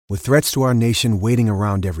With threats to our nation waiting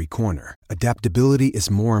around every corner, adaptability is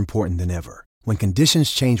more important than ever. When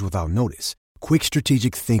conditions change without notice, quick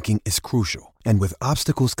strategic thinking is crucial. And with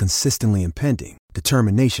obstacles consistently impending,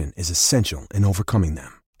 determination is essential in overcoming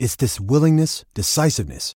them. It's this willingness,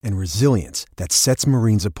 decisiveness, and resilience that sets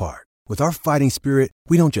Marines apart. With our fighting spirit,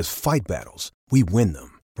 we don't just fight battles, we win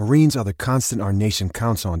them. Marines are the constant our nation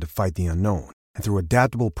counts on to fight the unknown. And through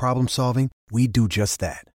adaptable problem solving, we do just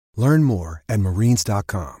that. Learn more at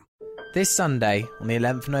marines.com. This Sunday, on the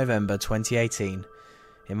 11th of November 2018,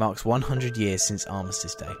 it marks 100 years since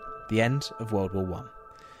Armistice Day, the end of World War I.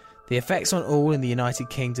 The effects on all in the United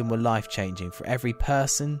Kingdom were life-changing for every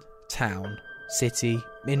person, town, city,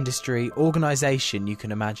 industry, organisation you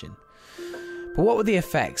can imagine. But what were the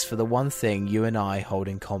effects for the one thing you and I hold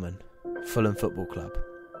in common? Fulham Football Club.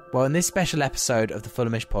 Well, in this special episode of the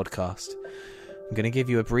Fulhamish podcast, I'm going to give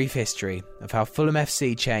you a brief history of how Fulham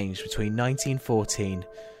FC changed between 1914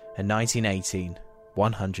 and 1918,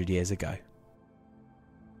 100 years ago.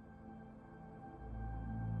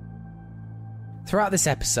 Throughout this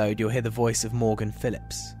episode, you'll hear the voice of Morgan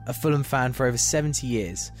Phillips, a Fulham fan for over 70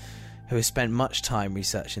 years, who has spent much time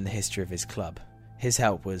researching the history of his club. His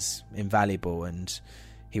help was invaluable and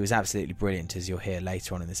he was absolutely brilliant, as you'll hear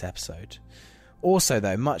later on in this episode. Also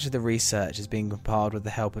though, much of the research has been compiled with the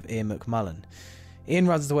help of Ian McMullen. Ian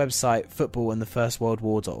runs the website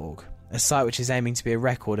footballandthefirstworldwar.org, a site which is aiming to be a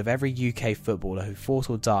record of every UK footballer who fought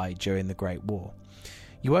or died during the Great War.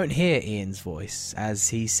 You won't hear Ian's voice, as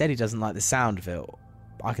he said he doesn't like the sound of it.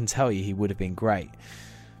 I can tell you he would have been great,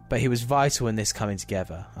 but he was vital in this coming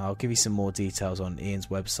together. I'll give you some more details on Ian's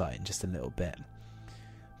website in just a little bit.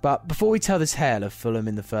 But before we tell the tale of Fulham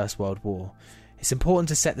in the First World War, it's important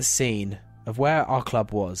to set the scene of where our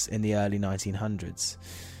club was in the early 1900s.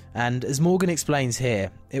 And as Morgan explains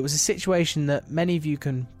here, it was a situation that many of you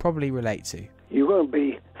can probably relate to. You won't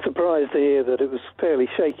be surprised to hear that it was fairly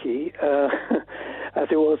shaky, as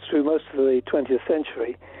it was through most of the 20th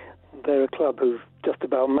century. They're a club who've just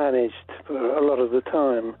about managed for a lot of the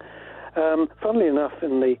time. Funnily enough,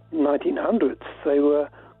 in the 1900s, they were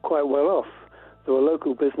quite well off. There were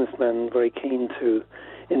local businessmen very keen to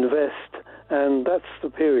invest, and that's the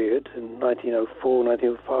period in 1904,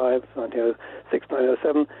 1905, 1906,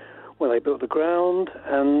 1907, when they built the ground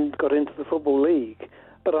and got into the Football League.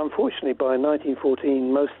 But unfortunately, by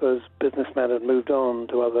 1914, most of those businessmen had moved on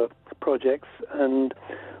to other projects, and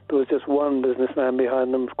there was just one businessman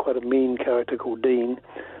behind them, quite a mean character called Dean.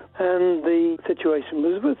 And the situation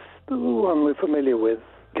was with the one we're familiar with.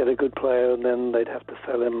 Get a good player, and then they'd have to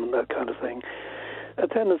sell him, and that kind of thing.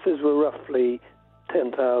 Attendances were roughly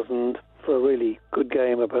 10,000 for a really good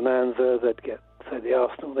game, a bonanza. They'd get, say, the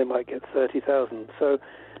Arsenal, they might get 30,000. So,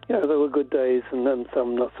 there were good days and then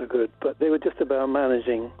some not so good, but they were just about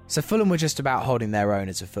managing. So Fulham were just about holding their own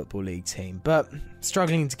as a Football League team, but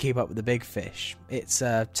struggling to keep up with the big fish. It's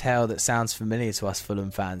a tale that sounds familiar to us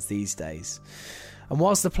Fulham fans these days. And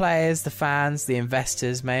whilst the players, the fans, the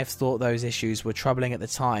investors may have thought those issues were troubling at the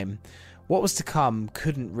time, what was to come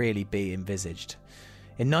couldn't really be envisaged.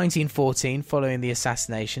 In 1914, following the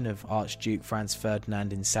assassination of Archduke Franz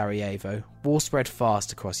Ferdinand in Sarajevo, war spread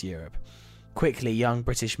fast across Europe. Quickly, young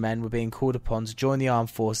British men were being called upon to join the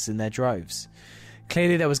armed forces in their droves.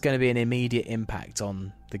 Clearly there was going to be an immediate impact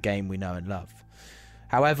on the game we know and love.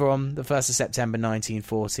 However, on the 1st of September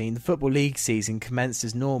 1914, the Football League season commenced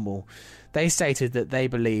as normal. They stated that they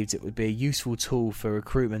believed it would be a useful tool for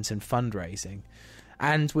recruitment and fundraising.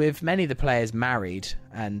 And with many of the players married,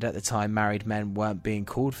 and at the time married men weren't being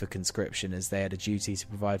called for conscription as they had a duty to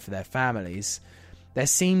provide for their families, there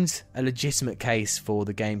seemed a legitimate case for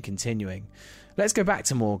the game continuing. Let's go back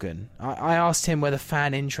to Morgan. I asked him whether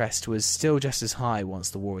fan interest was still just as high once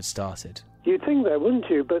the war had started. You'd think that, wouldn't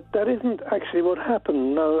you? But that isn't actually what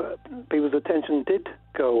happened. No, people's attention did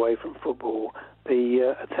go away from football.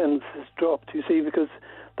 The attendance has dropped, you see, because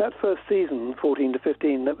that first season, 14 to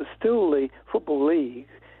 15, that was still the Football League,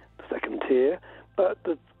 the second tier, but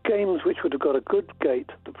the games which would have got a good gate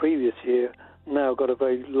the previous year now got a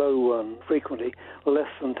very low one, frequently less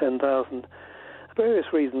than 10,000. Various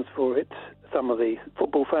reasons for it. Some of the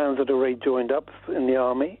football fans had already joined up in the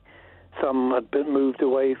army. Some had been moved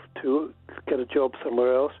away to get a job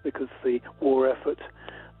somewhere else because the war effort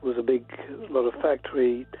was a lot of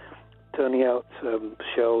factory turning out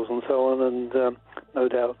shells and so on, and no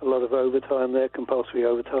doubt a lot of overtime there, compulsory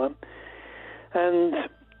overtime. And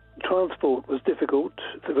transport was difficult.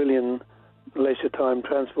 Civilian leisure time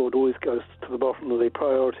transport always goes to the bottom of the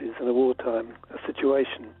priorities in a wartime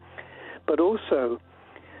situation. But also,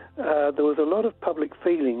 there was a lot of public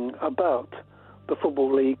feeling about the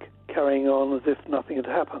Football League carrying on as if nothing had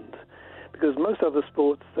happened. because most other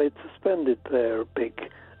sports, they'd suspended their big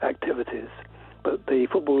activities. But the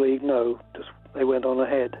Football League, no, just they went on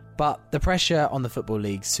ahead. But the pressure on the Football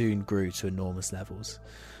League soon grew to enormous levels.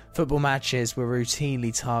 Football matches were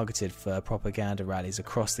routinely targeted for propaganda rallies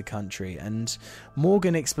across the country, and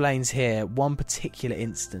Morgan explains here one particular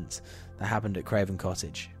incident that happened at Craven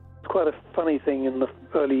Cottage. It's quite a funny thing. In the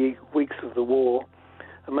early weeks of the war,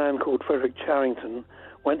 a man called Frederick Charrington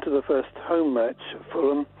went to the first home match at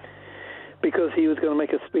Fulham because he was going to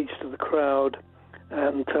make a speech to the crowd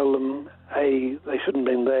and tell them, A, they shouldn't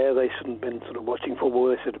have been there, they shouldn't have been sort of watching football,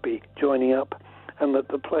 they should be joining up, and that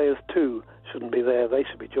the players too shouldn't be there, they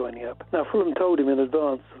should be joining up. Now, Fulham told him in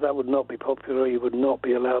advance that would not be popular, he would not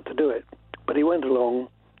be allowed to do it. But he went along,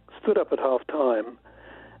 stood up at half-time,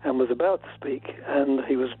 and was about to speak, and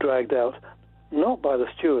he was dragged out, not by the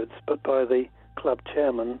stewards, but by the club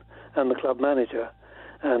chairman and the club manager,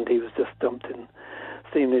 and he was just dumped in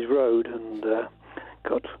Stevenage Road and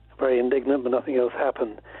got very indignant, but nothing else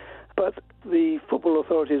happened. But the football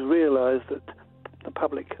authorities realised that the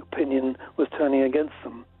public opinion was turning against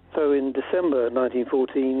them. So in December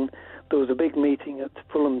 1914, there was a big meeting at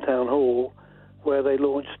Fulham Town Hall where they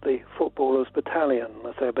launched the Footballers' Battalion.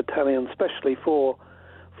 I say a battalion specially for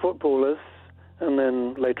footballers, and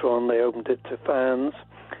then later on they opened it to fans.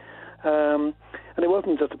 And it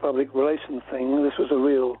wasn't just a public relations thing. This was a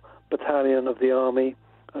real battalion of the army,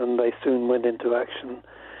 and they soon went into action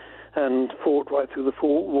and fought right through the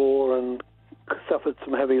war and suffered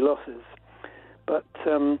some heavy losses. But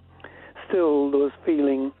still there was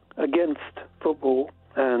feeling against football,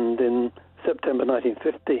 and in September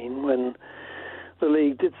 1915, when the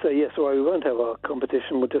league did say, yes, all right, we won't have our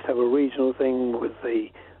competition, we'll just have a regional thing with the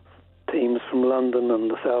teams from London and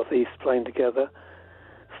the South East playing together,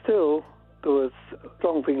 still there was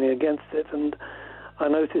strong feeling against it. And I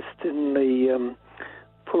noticed in the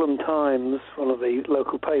Fulham Times, one of the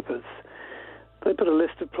local papers, they put a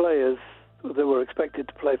list of players that were expected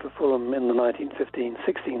to play for Fulham in the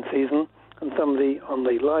 1915-16 season, and somebody on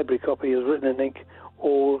the library copy has written in ink,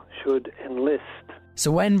 all should enlist. So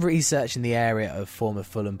when researching the area of former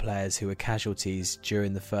Fulham players who were casualties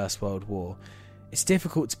during the First World War, it's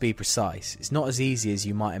difficult to be precise. It's not as easy as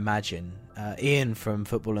you might imagine. Ian from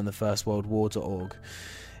footballandthefirstworldwar.org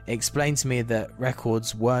explained to me that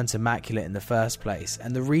records weren't immaculate in the first place,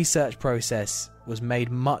 and the research process was made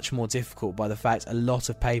much more difficult by the fact a lot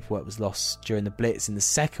of paperwork was lost during the Blitz in the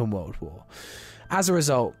Second World War. As a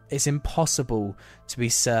result, it's impossible to be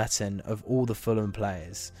certain of all the Fulham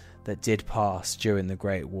players that did pass during the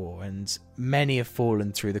Great War, and many have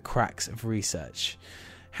fallen through the cracks of research.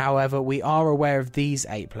 However, we are aware of these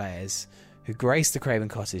 8 players who graced the Craven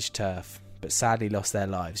Cottage turf, but sadly lost their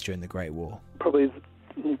lives during the Great War. Probably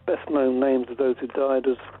the best-known names of those who died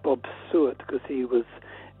was Bob Stewart, because he was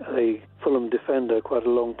a Fulham defender quite a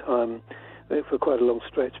long time, for quite a long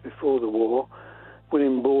stretch before the war.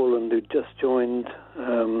 William Borland, who just joined,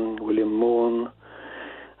 William Morn,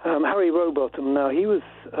 Harry Rowbottom. Now, he was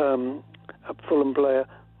a Fulham player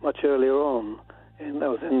much earlier on, and that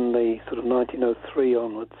was in the sort of 1903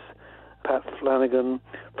 onwards. Pat Flanagan,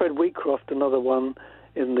 Fred Wheatcroft, another one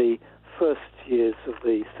in the first years of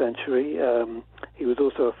the century. He was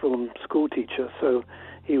also a Fulham school teacher, so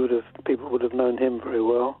people would have known him very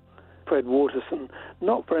well. Fred Waterson,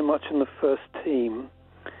 not very much in the first team,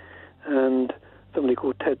 and somebody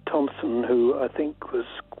called Ted Thompson, who I think was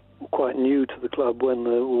quite new to the club when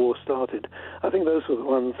the war started. I think those were the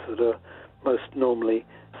ones that are most normally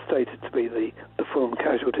stated to be the Fulham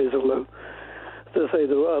casualties, although, as I say,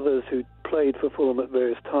 there were others who played for Fulham at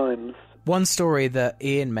various times. One story that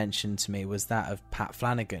Ian mentioned to me was that of Pat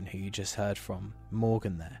Flanagan, who you just heard from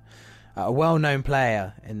Morgan there. A well-known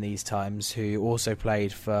player in these times who also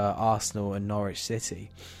played for Arsenal and Norwich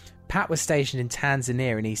City. Pat was stationed in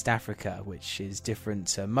Tanzania in East Africa, which is different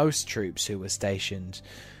to most troops who were stationed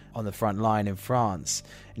on the front line in France.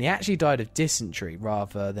 And he actually died of dysentery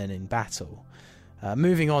rather than in battle.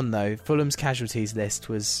 Moving on though, Fulham's casualties list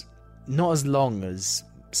was not as long as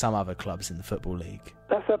some other clubs in the Football League.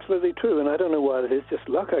 That's absolutely true, and I don't know why that is, just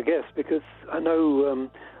luck, I guess, because I know,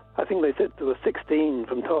 I think they said there were 16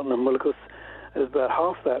 from Tottenham. Well, of course, there's about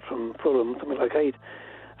half that from Fulham, something like 8.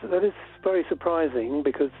 So that is very surprising,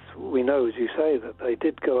 because we know, as you say, that they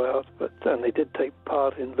did go out, and they did take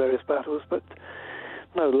part in various battles, but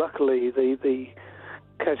no, luckily the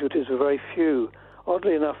casualties were very few.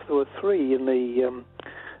 Oddly enough, there were 3 in the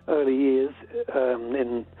early years.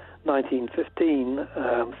 In 1915,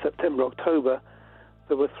 September, October,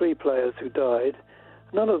 there were 3 players who died.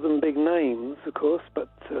 None of them big names, of course, but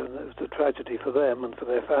it was a tragedy for them and for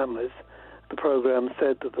their families. The programme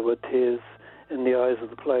said that there were tears in the eyes of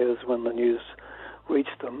the players when the news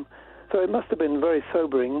reached them. So it must have been very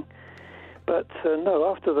sobering. But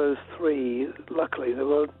no, after those three, luckily, there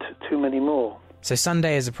weren't too many more. So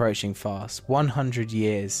Sunday is approaching fast, 100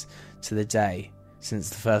 years to the day since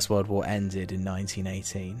the First World War ended in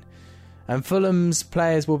 1918. And Fulham's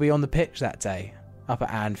players will be on the pitch that day, up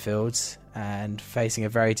at Anfield, and facing a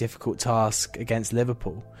very difficult task against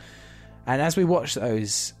Liverpool. And as we watch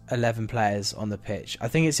those 11 players on the pitch, I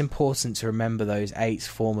think it's important to remember those 8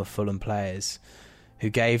 former Fulham players who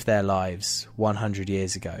gave their lives 100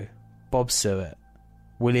 years ago. Bob Seward,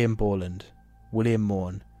 William Borland, William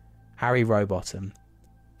Morn, Harry Rowbottom,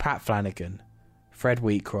 Pat Flanagan, Fred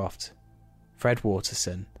Wheatcroft, Fred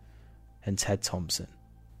Waterson, and Ted Thompson.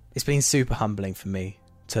 It's been super humbling for me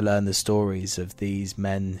to learn the stories of these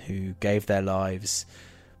men who gave their lives,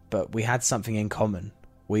 but we had something in common.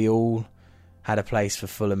 We all had a place for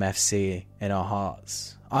Fulham FC in our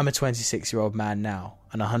hearts. I'm a 26-year-old man now,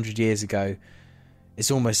 and 100 years ago,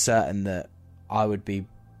 it's almost certain that I would be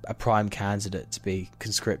a prime candidate to be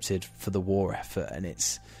conscripted for the war effort, and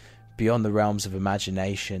it's beyond the realms of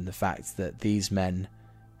imagination the fact that these men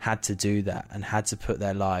had to do that and had to put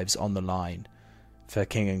their lives on the line for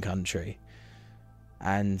king and country.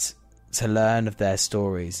 And to learn of their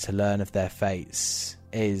stories, to learn of their fates,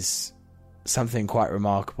 is something quite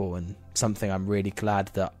remarkable, and something I'm really glad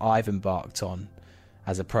that I've embarked on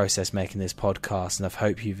as a process making this podcast, and I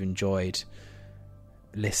hope you've enjoyed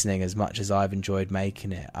listening as much as I've enjoyed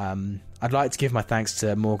making it. I'd like to give my thanks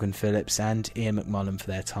to Morgan Phillips and Ian McMullen for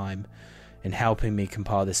their time in helping me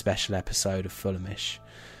compile this special episode of Fulhamish,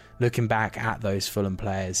 looking back at those Fulham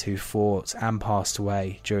players who fought and passed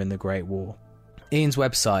away during the Great War. Ian's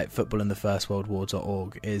website,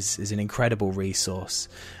 footballinthefirstworldwar.org, is an incredible resource,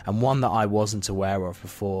 and one that I wasn't aware of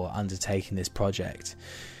before undertaking this project.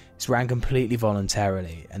 It's ran completely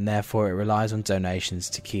voluntarily, and therefore it relies on donations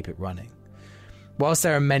to keep it running. Whilst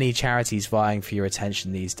there are many charities vying for your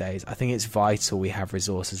attention these days, I think it's vital we have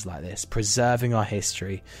resources like this, preserving our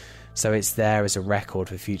history so it's there as a record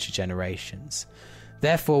for future generations.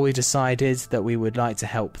 Therefore, we decided that we would like to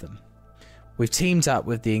help them. We've teamed up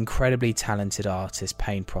with the incredibly talented artist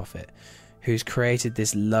Payne Prophet, who's created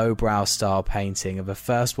this lowbrow style painting of a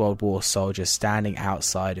First World War soldier standing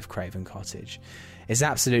outside of Craven Cottage. It's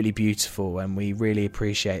absolutely beautiful, and we really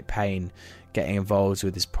appreciate Payne getting involved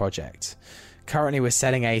with this project. Currently, we're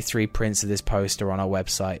selling A3 prints of this poster on our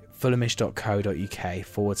website,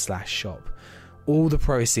 fulhamish.co.uk/shop. All the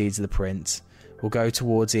proceeds of the print will go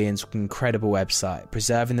towards Ian's incredible website,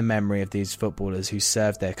 preserving the memory of these footballers who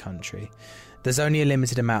served their country. There's only a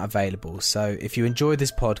limited amount available, so if you enjoyed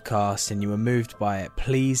this podcast and you were moved by it,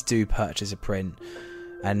 please do purchase a print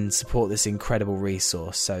and support this incredible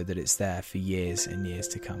resource so that it's there for years and years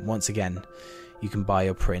to come. Once again, you can buy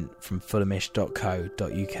your print from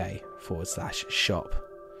fulhamish.co.uk/shop.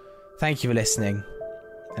 Thank you for listening,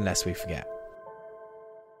 and lest we forget.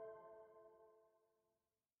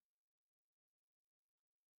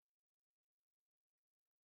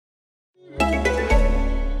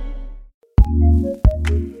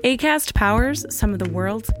 Acast powers some of the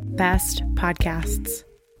world's best podcasts.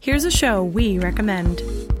 Here's a show we recommend.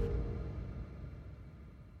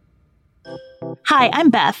 Hi, I'm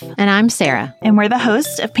Beth. And I'm Sarah. And we're the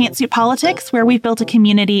hosts of Pantsuit Politics, where we've built a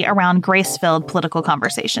community around grace-filled political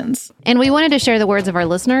conversations. And we wanted to share the words of our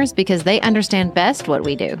listeners because they understand best what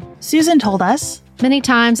we do. Susan told us, "Many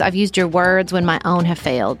times I've used your words when my own have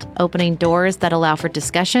failed, opening doors that allow for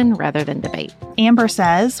discussion rather than debate." Amber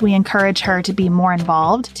says we encourage her to be more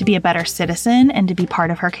involved, to be a better citizen, and to be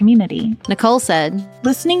part of her community. Nicole said,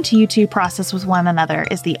 "Listening to you two process with one another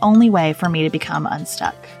is the only way for me to become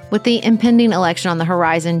unstuck." With the impending election on the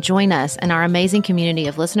horizon, join us and our amazing community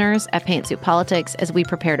of listeners at Pantsuit Politics as we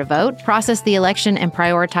prepare to vote, process the election, and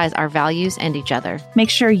prioritize our values and each other. Make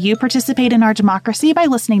sure you participate in our democracy by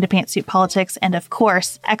listening to Pantsuit Politics and, of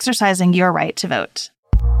course, exercising your right to vote.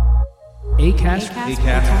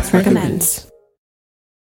 Acast recommends.